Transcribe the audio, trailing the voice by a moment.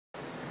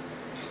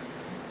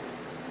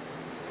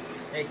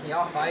Hey, can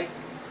y'all fight?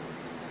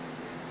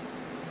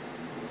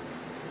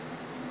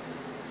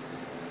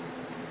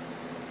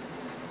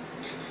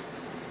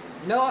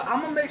 You know what?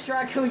 I'm gonna make sure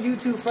I kill you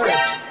two first.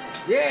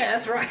 Yeah,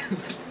 that's right.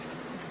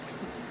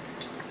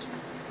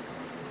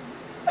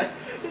 I'm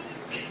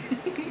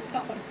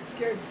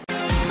scared.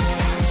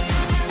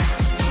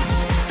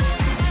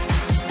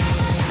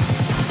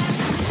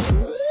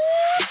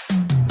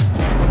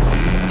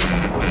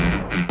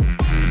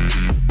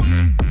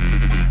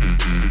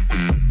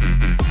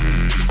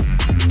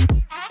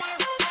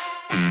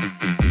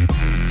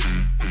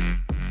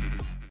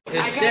 I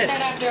got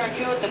that after I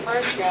killed the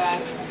first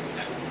guy.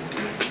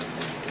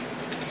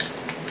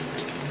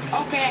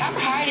 Okay, I'm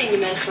hiding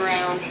in this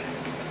round.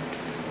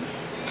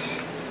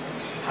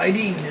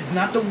 Hiding is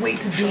not the way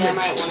to do Yeah, it. I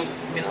might want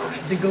You know,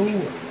 to go.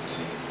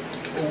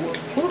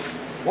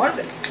 Why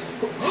did they?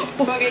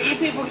 Fuck it, you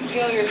people can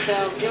kill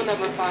yourselves. You'll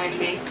never find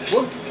me.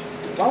 Well,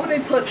 why would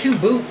they put two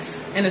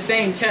boots in the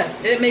same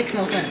chest? It makes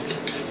no sense.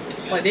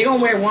 Like, they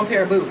gonna wear one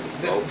pair of boots.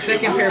 The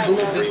second pair of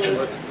boots is just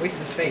a waste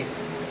of space.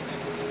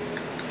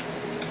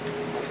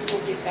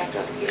 We'll get back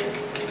up here.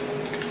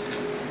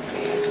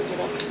 And get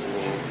up from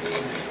there.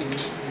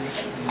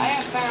 I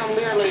have found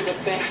literally the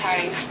best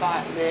hiding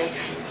spot in this.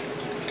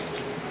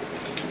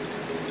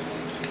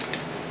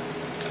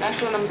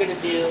 That's what I'm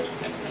gonna do.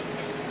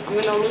 I'm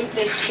gonna loot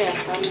this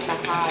chest. I'm gonna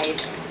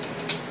hide.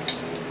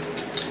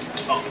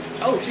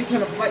 Oh, she's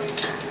gonna fight.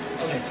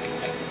 Okay.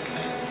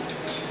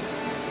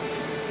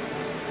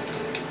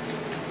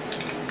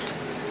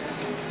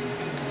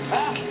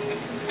 Ah!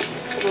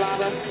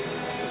 Lava.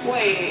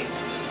 Wait.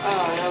 Oh,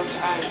 that was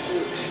out of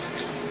loot.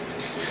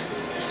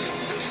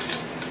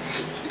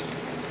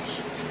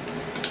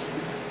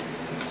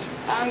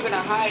 I'm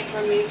gonna hide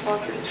from these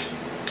fuckers.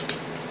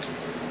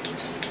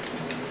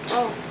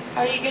 Oh,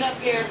 how do you get up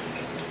here?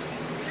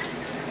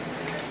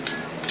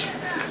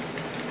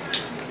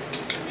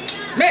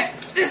 Man,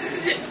 this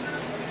is shit.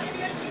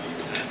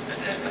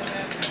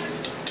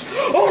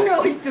 Oh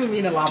no, he threw me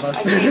in the lava.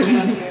 I can't get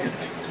up here.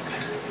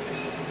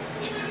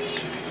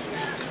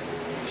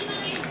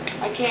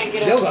 I can't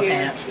get Yoga up here.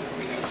 pants.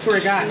 I swear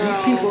to God, No.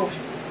 these people.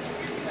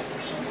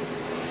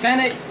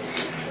 Fennec,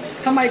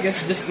 somebody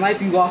gets just snipe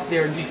you off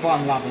there and you fall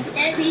in lava.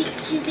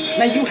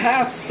 Man, you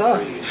have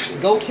stuff.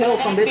 Go kill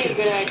some That'd be a bitches.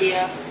 good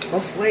idea. Go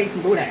slay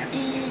some boot ass.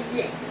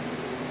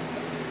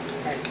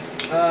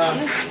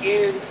 I'm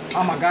scared.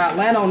 Oh my God,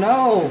 Lano,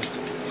 no!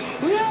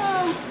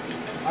 No!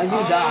 Oh, you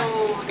die.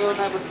 Oh, they'll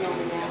never kill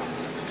me now.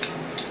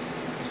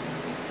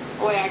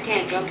 Oh, wait, I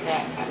can't jump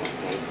that, I don't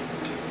think.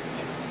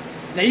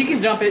 Yeah, you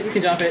can jump it. You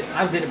can jump it.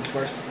 I did it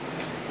before.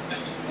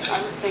 I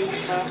don't think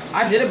so.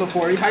 I did it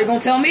before. How you gonna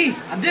tell me?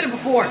 I did it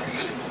before.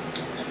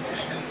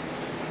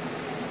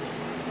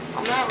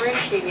 I'm not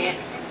risking it.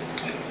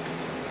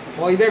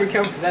 Well, you better be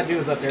careful because that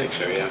dude's up there.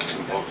 Area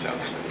walked out.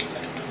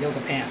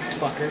 Yoga pants,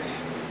 fucker.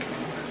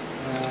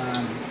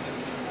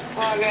 Oh,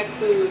 I got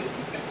food.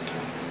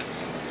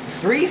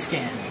 3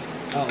 skin.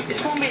 Oh, okay.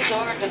 It's gonna be so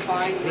hard to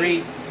find me.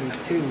 3 to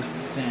 2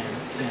 sin.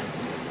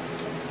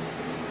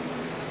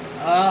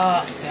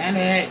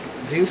 Sanic,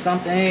 do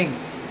something.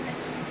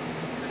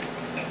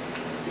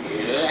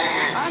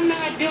 I'm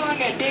not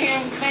doing a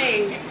damn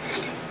thing.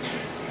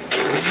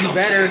 You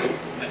better.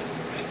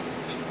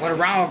 What a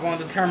round going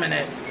to determine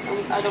it.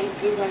 I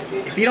don't do like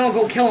this. If you don't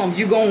go kill him,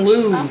 you gonna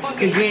lose. I'm Cause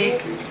fucking you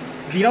ain't.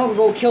 If you don't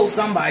go kill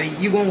somebody,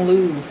 you gonna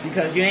lose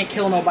because you ain't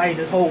kill nobody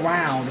this whole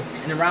round,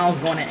 and the round's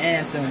gonna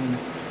end soon.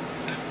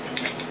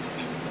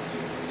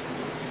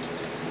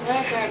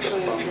 That's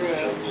actually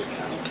true.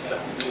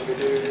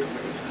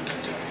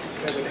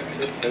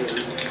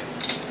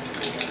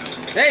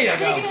 There you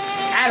go.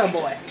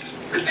 Attaboy.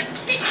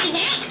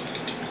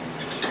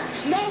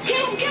 No,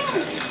 kill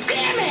him!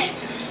 Damn it!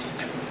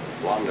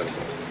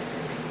 Wonderful.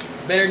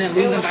 Better than It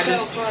losing was by so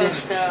just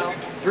close, though.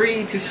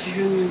 3 to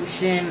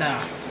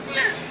Shina.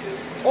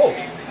 Oh.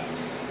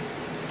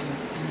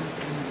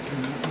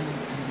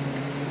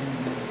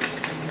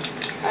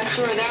 I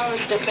swear that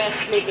was the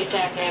best sneak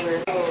attack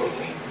ever.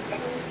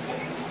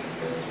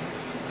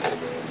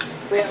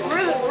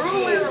 Where the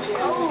ruler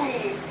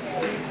going?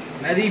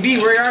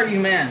 MattyB, where are you,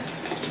 man?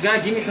 You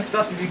gotta give me some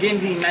stuff if you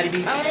get me,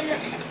 MattyB.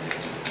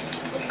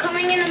 I'm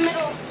coming in the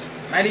middle.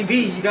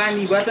 MattyB, you got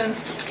any weapons?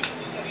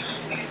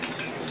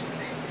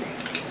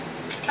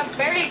 I've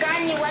barely got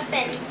any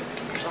weapon.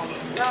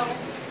 No, I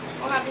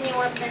don't have any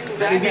weapon.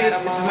 MattyB,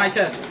 this is my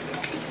chest.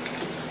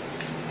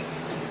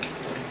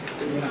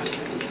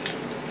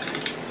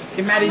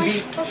 Okay,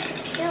 MattyB.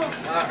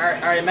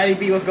 Alright,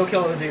 MattyB, let's go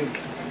kill the dude.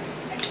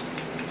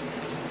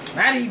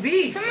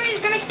 MattyB! Somebody's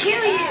gonna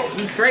kill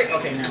you. You straight?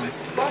 Okay, never mind.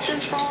 Watch him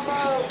fall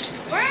out.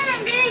 Where am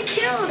I getting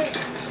killed?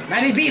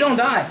 MattyB, don't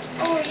die!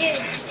 Oh, yes.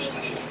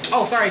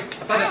 Oh, sorry. I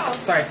thought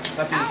that. Sorry. I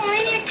thought you. Oh, I'm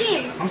in your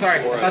team. I'm sorry.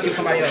 I thought you were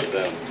somebody else.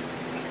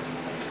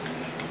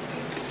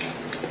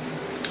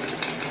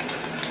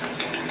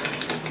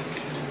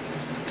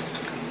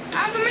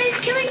 Oh, somebody's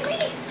killing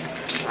me.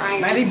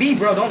 MattyB,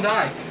 bro, don't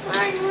die.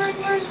 Run.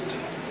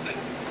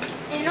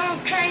 You know, I'm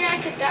trying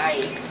not to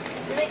die.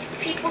 Like,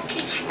 people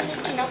keep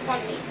sneaking up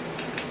on me.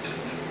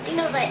 You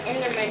know that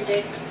Enderman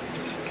did.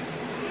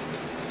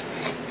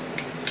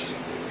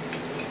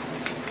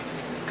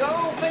 Go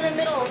for the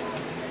middle.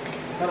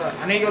 Hold on.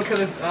 I need to go kill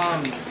this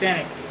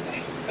Sonic.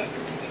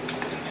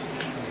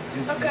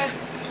 Okay.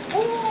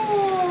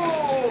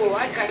 Ooh,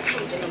 I got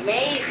something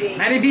amazing.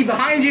 MattyB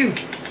behind you.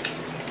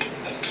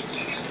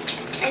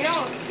 I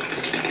know.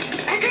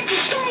 I got the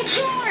stone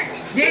sword.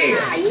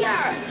 Yeah.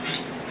 Yeah.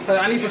 Hold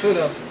on, I need some food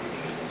though.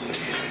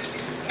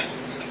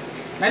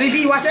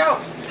 MattyB, watch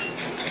out.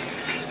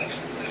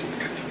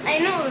 I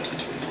know.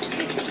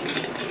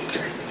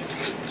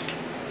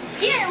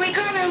 Yeah, we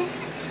got him.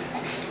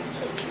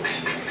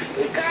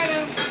 We got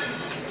him.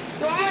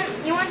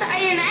 You want the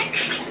iron axe?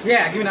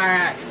 Yeah, give me an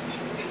iron axe.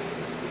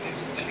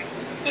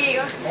 Here you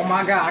go. Oh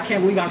my god, I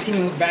can't believe I'm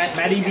teaming with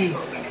MattyB.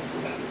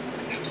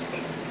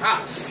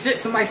 Ah, shit,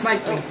 somebody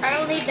sniped me. I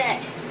don't need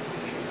that.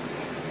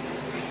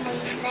 Oh,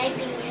 he's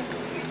sniping you.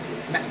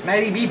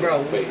 MattyB,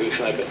 bro. Wait, who's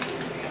sniping?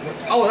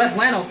 Oh, that's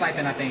Lano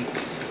sniping, I think.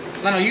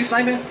 Lano, you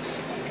sniping?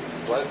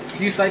 What?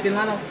 You sniping,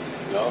 Lano?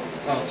 No?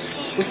 Oh,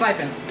 who's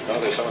sniping? No,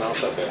 there's someone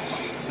else up there.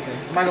 Okay,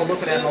 I might go look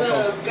for that There's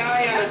mofo. a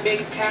guy on a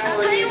big tower.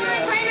 I'll tell you when I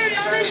find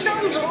another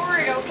stone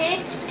sword,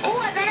 okay? Oh,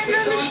 I got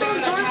another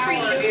stone sword for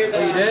you. Oh,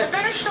 you did? I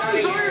got a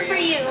stone sword for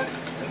you.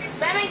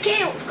 Batman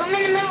King, come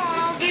in the middle and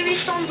I'll give you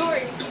stone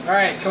sword.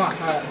 Alright, come on.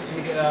 Let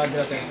me get up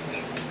there.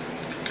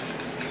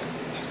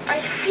 I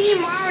see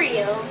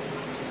Mario.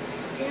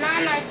 He's not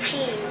on our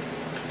team.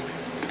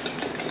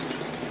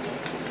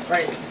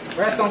 Right, where's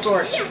that stone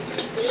sword? Yeah.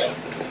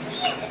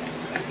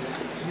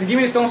 Just give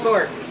me the stone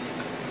sword.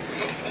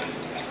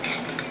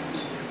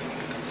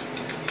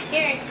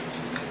 Here.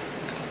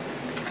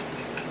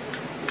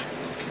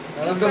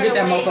 Now, let's go get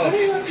that How mofo.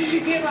 many did you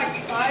get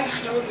like 5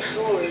 stone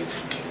swords?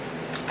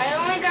 I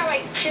only got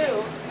like 2.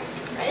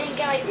 I didn't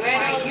get like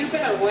Man, 5. you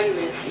better win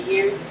this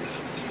year.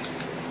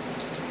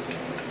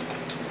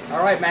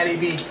 Alright,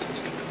 MattyB.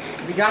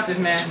 We got this,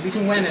 man. We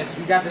can win this.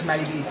 We got this,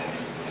 MattyB.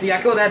 See,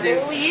 I killed that dude.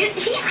 Oh, he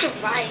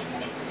survived.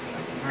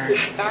 Alright.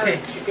 Started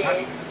Okay.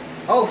 today.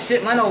 Oh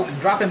shit, Leno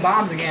dropping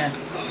bombs again.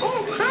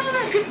 Oh, the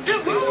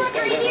robot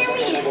right near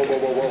me.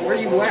 Where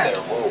you at?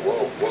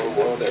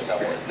 Whoa there,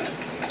 cowboy.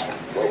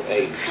 Whoa,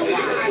 hey,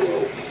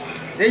 whoa.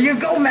 There you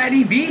go,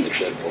 MattyB. You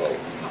said whoa.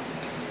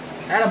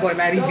 Attaboy,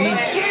 MattyB.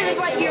 Here's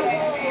what you're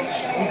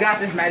rolling. You got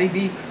this,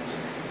 MattyB.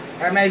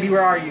 Alright, MattyB,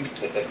 where are you?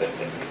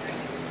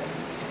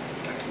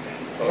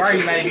 Where are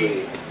you,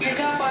 MattyB? You're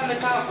up on the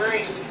top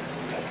right.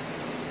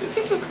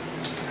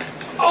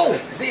 Oh,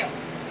 damn.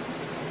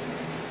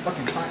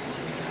 Fucking punch.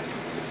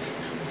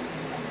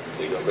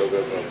 Go.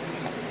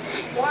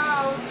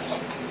 Wow.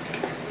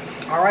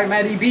 Alright,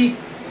 MattyB.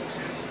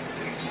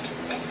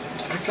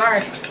 I'm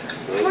sorry.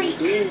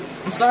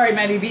 I'm sorry,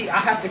 MattyB. I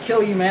have to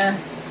kill you, man.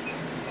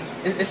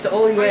 It's the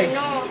only I way.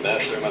 know.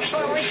 Master must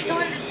But we're still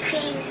in the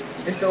team.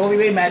 It's the only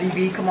way,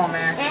 MattyB. Come on,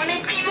 man. Want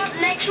to team up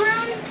next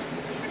round?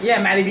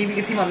 Yeah, MattyB. We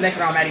can team up next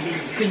round,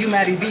 MattyB. Cause you,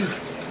 MattyB.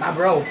 My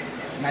bro.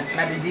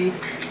 MattyB.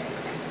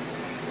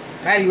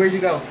 Matty, where'd you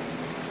go?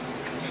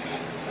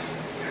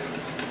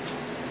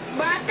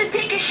 But I have to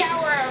take a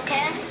shower,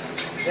 okay?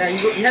 Yeah,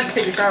 you have to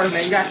take a shower,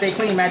 man. You gotta stay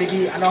clean,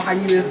 MattyB. I know how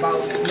you is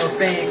about,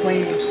 staying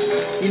clean.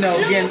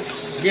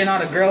 Getting all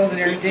the girls and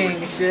everything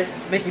and shit.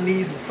 Making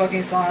these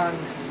fucking songs.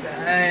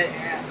 I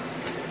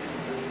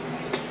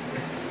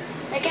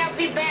can't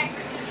be back.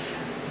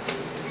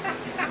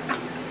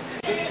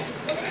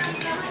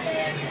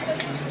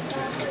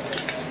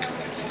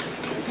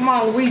 Come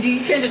on, Luigi.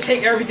 You can't just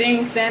take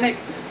everything, Sonic.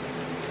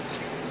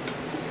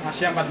 Oh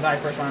shit, I'm about to die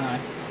first, aren't I?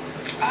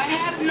 I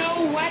have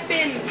no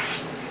weapons.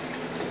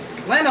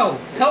 Leno,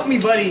 help me,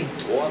 buddy.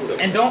 Wonderful.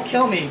 And don't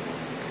kill me.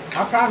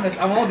 I promise,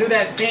 I won't do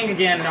that thing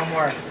again no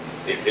more.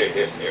 Here.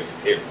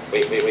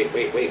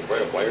 Wait.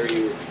 Why are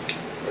you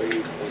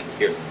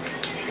here?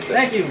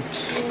 Thank you.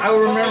 I will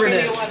remember Give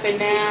me this. a weapon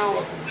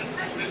now.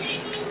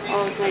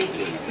 Oh, thank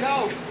you.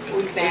 No.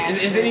 We bad.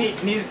 Is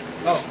it needs?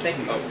 Oh, thank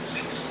you. Oh.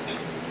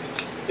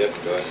 Yep,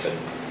 go ahead.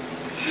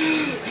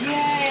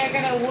 Yay, I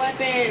got a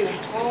weapon.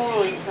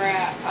 Holy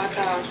crap. I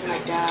thought I was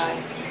gonna die.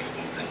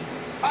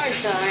 I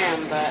still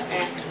am, but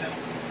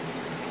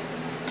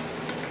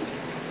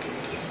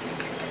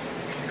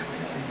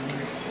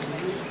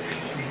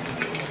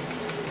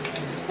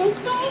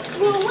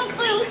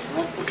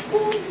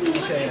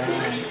Okay,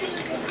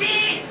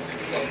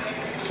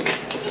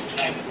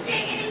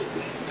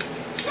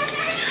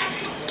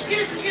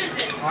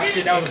 oh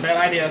shit, that was a bad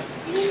idea.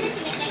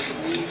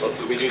 Look,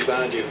 Luigi's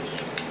behind you.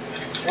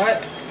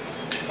 What?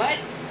 What?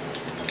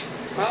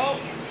 Oh,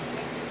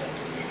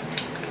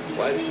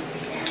 What?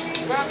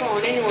 we're not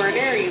going anywhere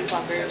near you,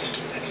 fuckers.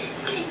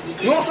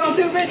 You want some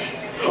too, bitch?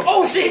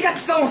 Oh shit, he got the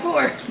stone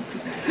sword.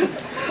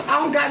 I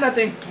don't got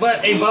nothing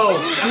but a bow.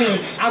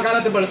 I don't got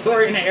nothing but a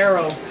sword and an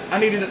arrow. I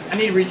need to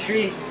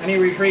retreat.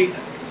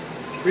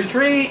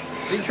 Retreat.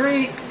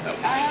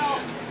 I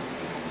help.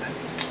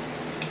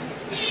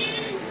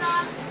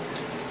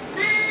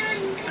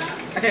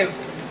 Okay,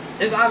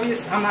 it's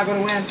obvious I'm not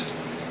gonna win.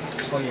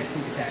 Oh yeah,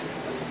 sneak attack.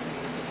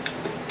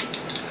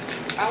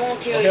 I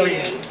won't kill Oh, hell you.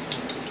 yeah.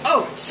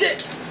 Oh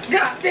shit!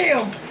 God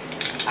damn!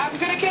 I'm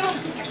gonna kill him.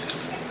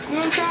 I'm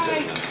gonna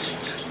try.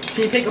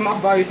 Can you take him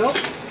out by yourself?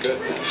 Good.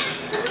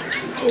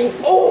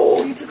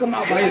 Oh, you took him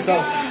out by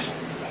yourself.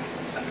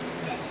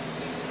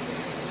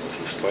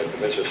 Quite the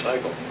vicious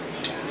cycle.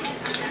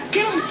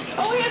 Kill him.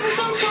 Oh, he has a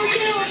phone call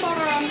kill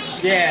photo on.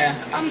 Yeah.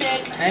 I'm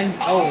dead. And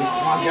oh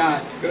my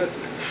god. Good.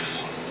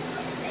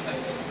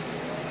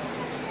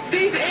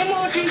 These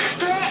emoji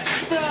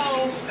scraps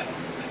though.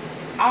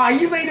 Ah,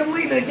 you made him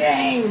leave the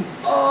game.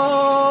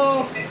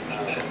 Oh.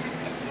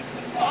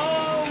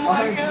 Oh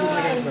my god.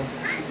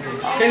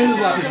 Okay, this is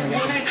what I I'm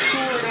wooden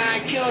sword and I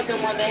killed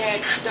them when they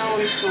had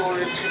stone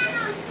swords.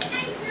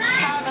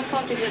 How the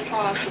fuck is it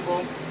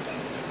possible?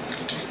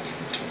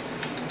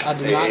 I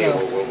do not know.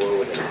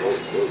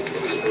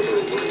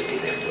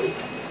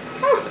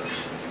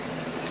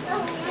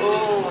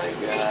 Oh my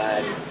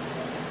god.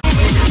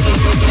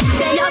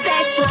 Bend your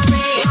back,